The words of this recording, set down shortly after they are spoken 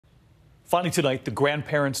Finally tonight, the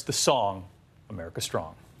grandparents, the song, America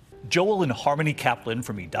Strong. Joel and Harmony Kaplan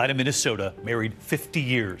from Edina, Minnesota, married 50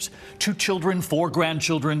 years. 2 children, 4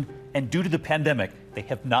 grandchildren, and due to the pandemic, they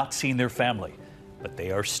have not seen their family, but they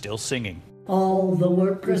are still singing. All the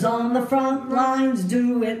workers on the front lines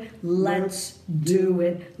do it. Let's do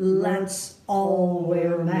it. Let's all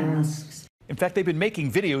wear masks. In fact, they've been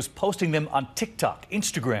making videos, posting them on TikTok,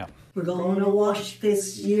 Instagram. We're gonna wash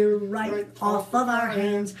this year right off of our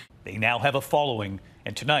hands. They now have a following,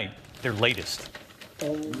 and tonight, their latest.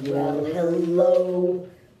 Oh, well, hello,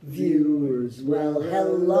 viewers. Well,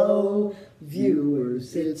 hello,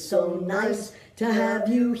 viewers. It's so nice to have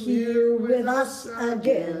you here with us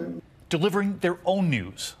again. Delivering their own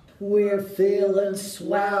news. We're feeling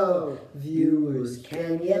swell, viewers.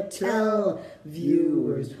 Can you tell,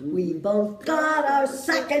 viewers? We both got our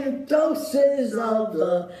second doses of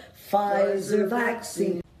the Pfizer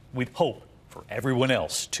vaccine. With hope for everyone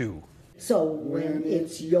else, too. So when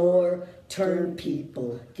it's your turn,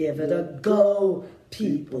 people, give it a go,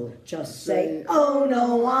 people. Just say, oh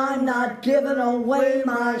no, I'm not giving away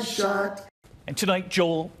my shot. And tonight,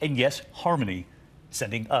 Joel and yes, Harmony,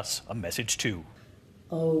 sending us a message too.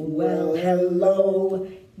 Oh, well,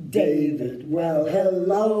 hello, David. Well,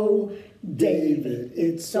 hello, David.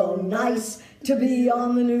 It's so nice to be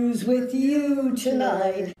on the news with you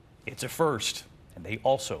tonight. It's a first, and they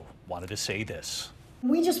also wanted to say this.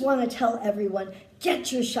 We just want to tell everyone,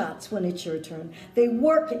 get your shots when it's your turn. They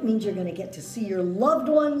work. It means you're going to get to see your loved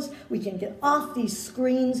ones. We can get off these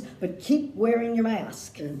screens, but keep wearing your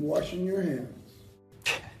mask. And washing your hands.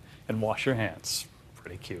 And wash your hands.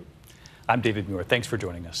 Pretty cute. I'm David Muir. Thanks for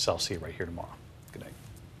joining us. I'll see you right here tomorrow. Good night.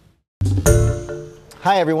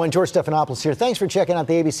 Hi, everyone. George Stephanopoulos here. Thanks for checking out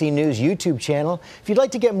the ABC News YouTube channel. If you'd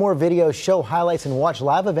like to get more videos, show highlights, and watch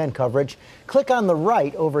live event coverage, click on the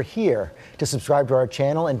right over here to subscribe to our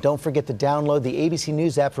channel. And don't forget to download the ABC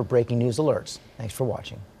News app for breaking news alerts. Thanks for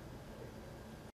watching.